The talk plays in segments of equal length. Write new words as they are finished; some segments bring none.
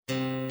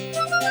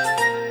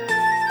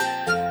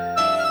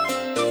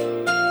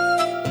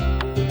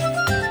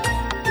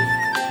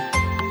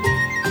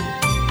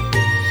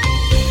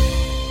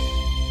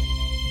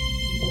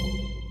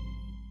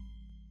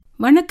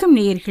வணக்கம்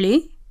நேயர்களே,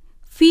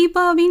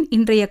 ஃபீபாவின்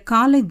இன்றைய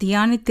காலை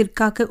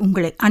தியானத்திற்காக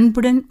உங்களை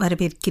அன்புடன்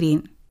வரவேற்கிறேன்.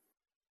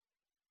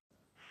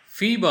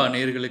 ஃபீபா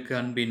நேயர்களுக்கு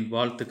அன்பின்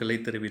வாழ்த்துக்களை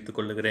தெரிவித்துக்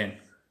கொள்கிறேன்.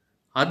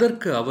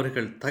 அதற்கு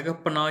அவர்கள்,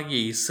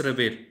 தகப்பனாகிய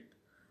இஸ்ரவேல்,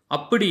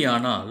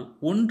 அப்படியானால்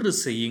ஒன்று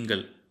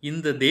செய்யுங்கள்,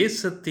 இந்த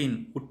தேசத்தின்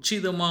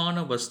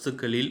உச்சிதமான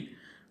வஸ்துக்களில்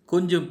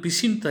கொஞ்சம்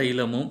பிசின்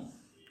தைலமும்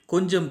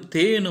கொஞ்சம்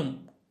தேனும்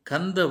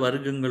கந்த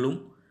வர்க்கங்களும்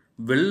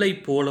வெள்ளை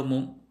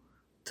போலமும்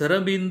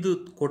திரபிந்து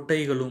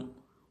கொட்டைகளும்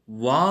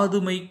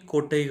வாதுமை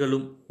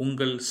கொட்டைகளும்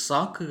உங்கள்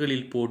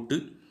சாக்குகளில் போட்டு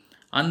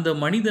அந்த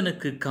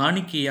மனிதனுக்கு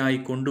காணிக்கையாய்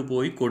கொண்டு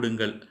போய்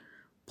கொடுங்கள்.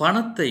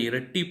 பணத்தை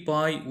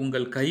இரட்டிப்பாய்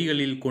உங்கள்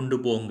கைகளில் கொண்டு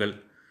போங்கள்.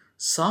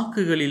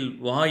 சாக்குகளில்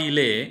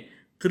வாயிலே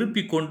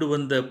திருப்பி கொண்டு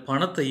வந்த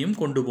பணத்தையும்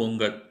கொண்டு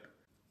போங்கள்.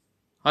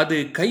 அது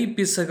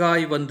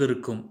கைப்பிசகாய்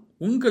வந்திருக்கும்.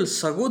 உங்கள்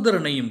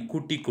சகோதரனையும்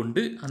கூட்டிக்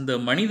கொண்டு அந்த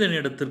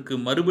மனிதனிடத்திற்கு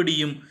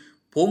மறுபடியும்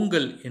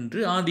போங்கள்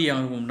என்று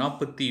ஆதியாகமம்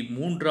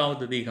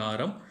 43வது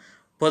அதிகாரம்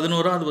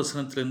 11வது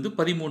வசனத்திலிருந்து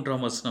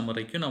 13ஆம் வசனம்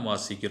வரைக்கும் நாம்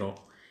வாசிக்கிறோம்.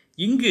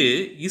 இங்கு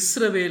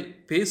இஸ்ரவேல்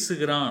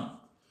பேசுகிறான்.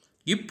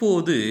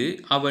 இப்போது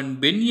அவன்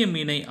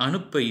பென்யமீனை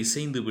அனுப்ப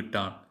இசைந்து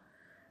விட்டான்.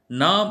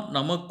 நாம்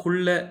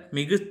நமக்குள்ள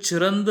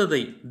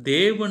மிகச்சிறந்ததை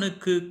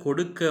தேவனுக்கு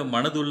கொடுக்க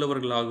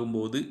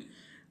மனதுள்ளவர்களாகும்போது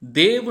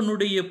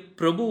தேவனுடைய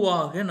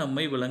பிரபுவாக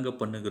நம்மை விளங்க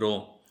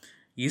பண்ணுகிறோம்.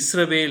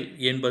 இஸ்ரவேல்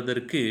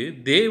என்பதற்கு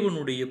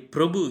தேவனுடைய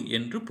பிரபு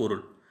என்று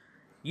பொருள்.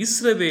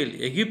 இஸ்ரவேல்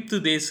எகிப்து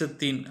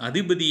தேசத்தின்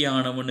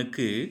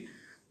அதிபதியானவனுக்கு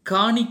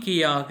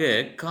காணிக்கையாக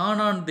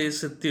கானான்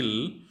தேசத்தில்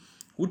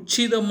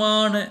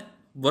உச்சிதமான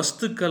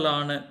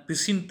வஸ்துக்களான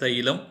பிசின்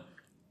தைலம்,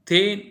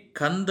 தேன்,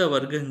 கந்த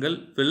வர்க்கங்கள்,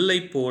 வெள்ளை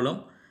போலம்,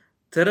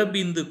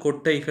 தெரபிந்து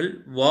கொட்டைகள்,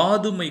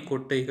 வாதுமை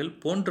கொட்டைகள்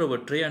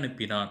போன்றவற்றை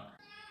அனுப்பினான்.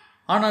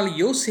 ஆனால்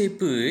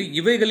யோசேப்பு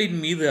இவைகளின்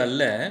மீது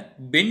அல்ல,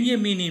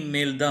 பென்யமீனின்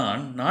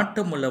மேல்தான்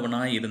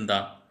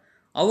நாட்டமுள்ளவனாயிருந்தான்.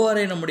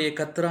 அவ்வாறே நம்முடைய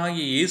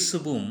கர்த்தராகிய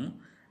இயேசுவும்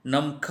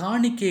நம்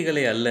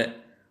காணிக்கைகளை அல்ல,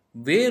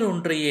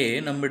 வேறொன்றையே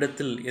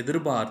நம்மிடத்தில்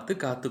எதிர்பார்த்து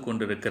காத்து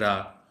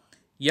கொண்டிருக்கிறார்.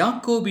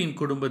 யாக்கோபின்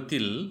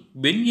குடும்பத்தில்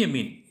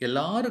பென்யமீன்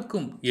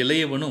எல்லாருக்கும்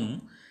இளையவனும்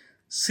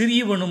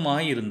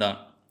சிறியவனுமாயிருந்தான்.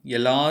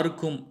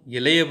 எல்லாருக்கும்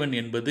இளையவன்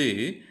என்பது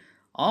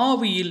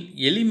ஆவியில்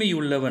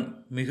எளிமையுள்ளவன்,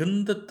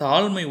 மிகுந்த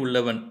தாழ்மை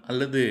உள்ளவன்,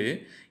 அல்லது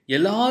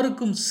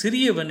எல்லாருக்கும்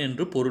சிறியவன்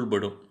என்று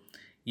பொருள்படும்.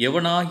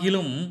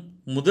 எவனாகிலும்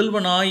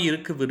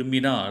முதல்வனாயிருக்க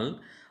விரும்பினால்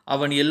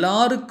அவன்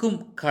எல்லாருக்கும்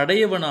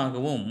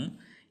கடையவனாகவும்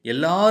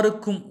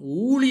எல்லாருக்கும்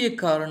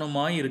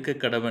ஊழியக்காரனுமாய் இருக்க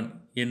கடவன்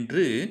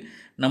என்று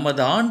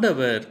நமது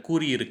ஆண்டவர்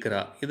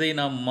கூறியிருக்கிறார். இதை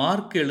நாம்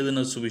மார்க்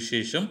எழுதின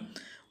சுவிசேஷம்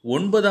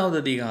 9வது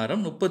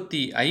அதிகாரம்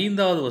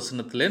 35வது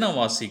வசனத்திலே நாம்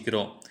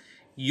வாசிக்கிறோம்.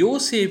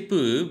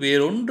 யோசேப்பு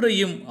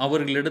வேறொன்றையும்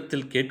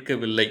அவர்களிடத்தில்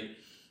கேட்கவில்லை.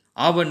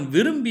 அவன்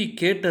விரும்பி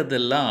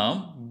கேட்டதெல்லாம்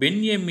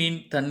பென்யமீன்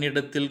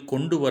தன்னிடத்தில்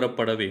கொண்டு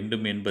வரப்பட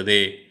வேண்டும்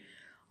என்பதே.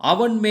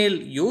 அவன் மேல்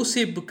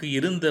யோசேப்புக்கு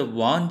இருந்த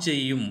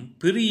வாஞ்சையும்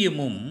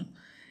பிரியமும்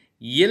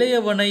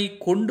இளையவனை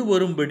கொண்டு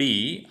வரும்படி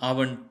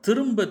அவன்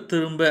திரும்ப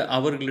திரும்ப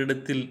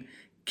அவர்களிடத்தில்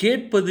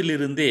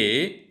கேட்பதிலிருந்தே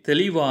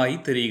தெளிவாய்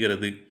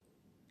தெரிகிறது.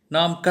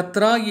 நாம்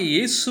கர்த்தராகிய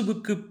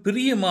இயேசுவுக்கு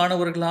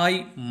பிரியமானவர்களாய்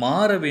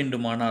மாற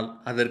வேண்டுமானால்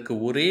அதற்கு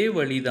ஒரே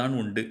வழிதான்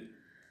உண்டு.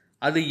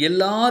 அது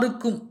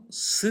எல்லாருக்கும்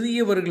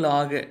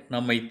சிறியவர்களாக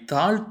நம்மை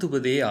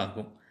தாழ்த்துவதே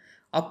ஆகும்.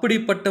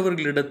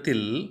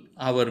 அப்படிப்பட்டவர்களிடத்தில்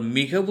அவர்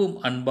மிகவும்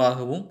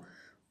அன்பாகவும்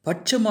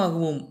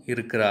பட்சமாகவும்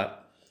இருக்கிறார்.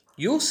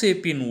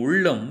 யோசேப்பின்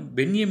உள்ளம்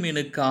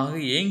பென்யமீனுக்காக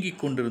ஏங்கிக்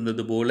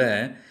கொண்டிருந்தது போல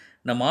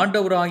நம்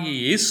ஆண்டவராகிய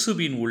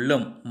இயேசுவின்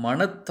உள்ளம்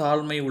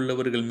மனத்தாழ்மை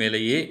உள்ளவர்கள்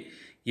மேலேயே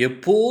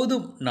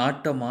எப்போதும்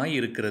நாட்டமாய்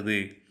இருக்கிறது.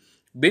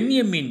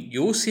 பென்யமீன்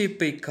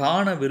யோசேப்பை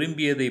காண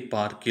விரும்பியதை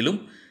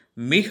பார்க்கிலும்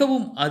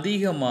மிகவும்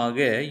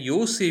அதிகமாக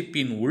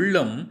யோசேப்பின்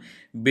உள்ளம்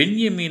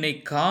பென்யமீனை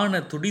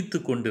காண துடித்து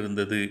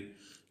கொண்டிருந்தது.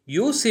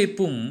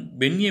 யோசேப்பும்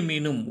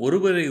பென்யமீனும்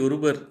ஒருவரை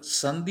ஒருவர்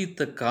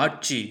சந்தித்த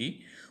காட்சி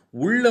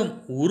உள்ளம்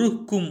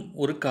உருக்கும்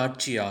ஒரு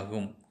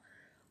காட்சியாகும்.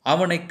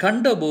 அவனை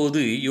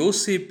கண்டபோது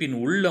யோசேப்பின்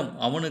உள்ளம்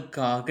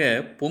அவனுக்காக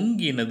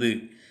பொங்கினது.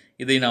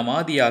 இதை நாம்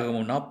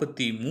ஆதியாகமம்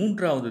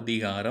 43வது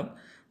அதிகாரம்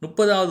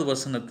 30வது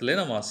வசனத்தில்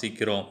நாம்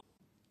வாசிக்கிறோம்.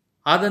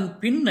 அதன்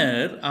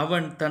பின்னர்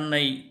அவன்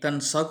தன்னை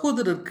தன்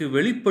சகோதரருக்கு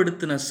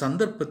வெளிப்படுத்தின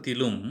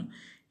சந்தர்ப்பத்திலும்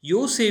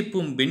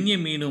யோசேப்பும்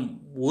பென்யமீனும்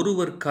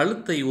ஒருவர்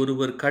கழுத்தை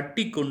ஒருவர்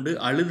கட்டி கொண்டு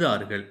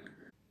அழுதார்கள்.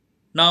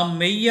 நாம்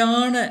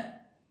மெய்யான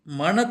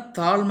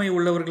மனத்தாழ்மை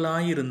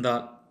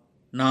உள்ளவர்களாயிருந்தால்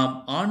நாம்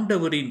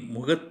ஆண்டவரின்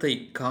முகத்தை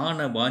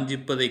காண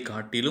வாஞ்சிப்பதை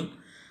காட்டிலும்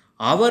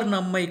அவர்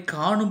நம்மை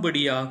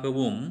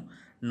காணும்படியாகவும்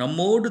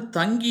நம்மோடு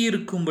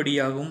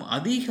தங்கியிருக்கும்படியாகவும்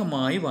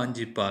அதிகமாய்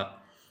வாஞ்சிப்பார்.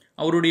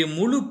 அவருடைய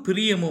முழு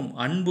பிரியமும்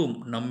அன்பும்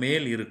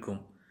நம்மேல்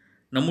இருக்கும்.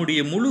 நம்முடைய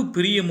முழு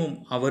பிரியமும்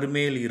அவர்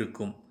மேல்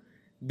இருக்கும்.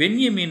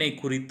 பென்யமீனை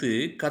குறித்து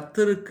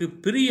கர்த்தருக்கு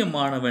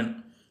பிரியமானவன்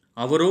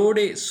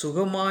அவரோடே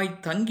சுகமாய்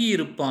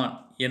தங்கியிருப்பான்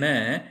என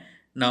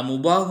நாம்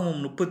உபாகமம்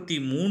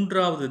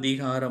 33வது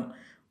அதிகாரம்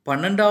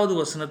 12வது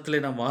வசனத்திலே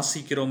நாம்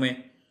வாசிக்கிறோமே.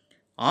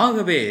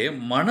 ஆகவே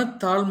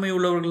மனத்தாழ்மை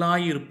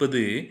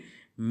உள்ளவர்களாயிருப்பது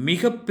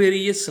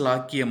மிகப்பெரிய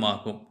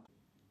சிலாக்கியமாகும்.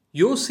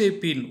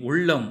 யோசேப்பின்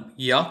உள்ளம்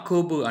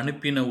யாக்கோபு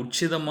அனுப்பின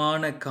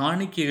உச்சிதமான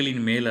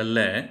காணிக்கைகளின் மேலல்ல,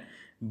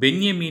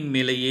 பென்யமீன்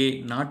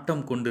மேலேயே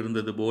நாட்டம்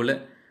கொண்டிருந்தது போல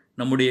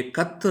நம்முடைய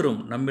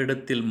கர்த்தரும்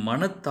நம்மிடத்தில்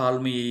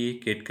மனத்தாழ்மையையே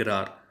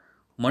கேட்கிறார்.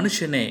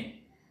 மனுஷனே,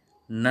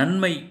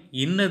 நன்மை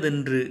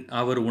இன்னதென்று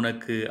அவர்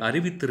உனக்கு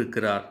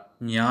அறிவித்திருக்கிறார்.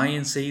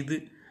 நியாயம் செய்து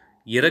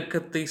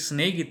இரக்கத்தை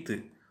சிநேகித்து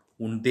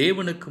உன்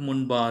தேவனுக்கு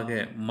முன்பாக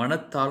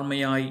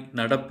மனத்தாழ்மையாய்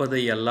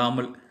நடப்பதை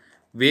அல்லாமல்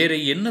வேற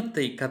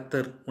எண்ணத்தை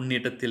கர்த்தர்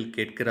உன்னிடத்தில்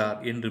கேட்கிறார்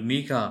என்று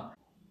மீகா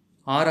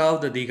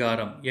 6வது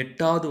அதிகாரம்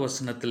 8வது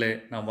வசனத்தில்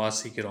நாம்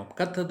வாசிக்கிறோம்.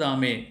 கர்த்தர்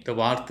தாமே இந்த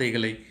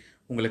வார்த்தைகளை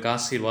உங்களுக்கு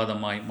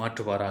ஆசீர்வாதமாய்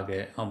மாற்றுவாராக.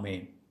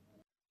 ஆமென்.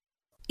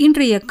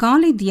 இன்றைய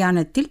காலை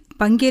தியானத்தில்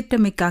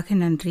பங்கேற்றமைக்காக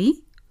நன்றி.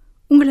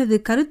 உங்களது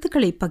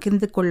கருத்துக்களை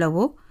பகிர்ந்து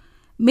கொள்ளவோ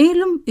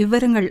மேலும்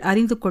விவரங்கள்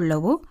அறிந்து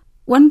கொள்ளவோ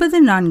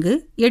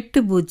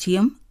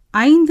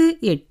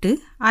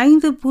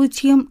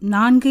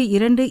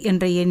 94585042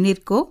 என்ற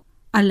எண்ணிற்கோ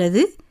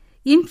அல்லது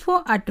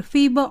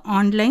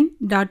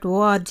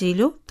info@fibaonline.org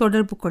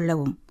தொடர்பு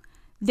கொள்ளவும்.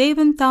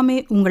 தேவன் தாமே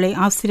உங்களை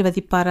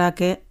ஆசீர்வதிப்பாராக.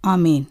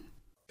 ஆமேன்.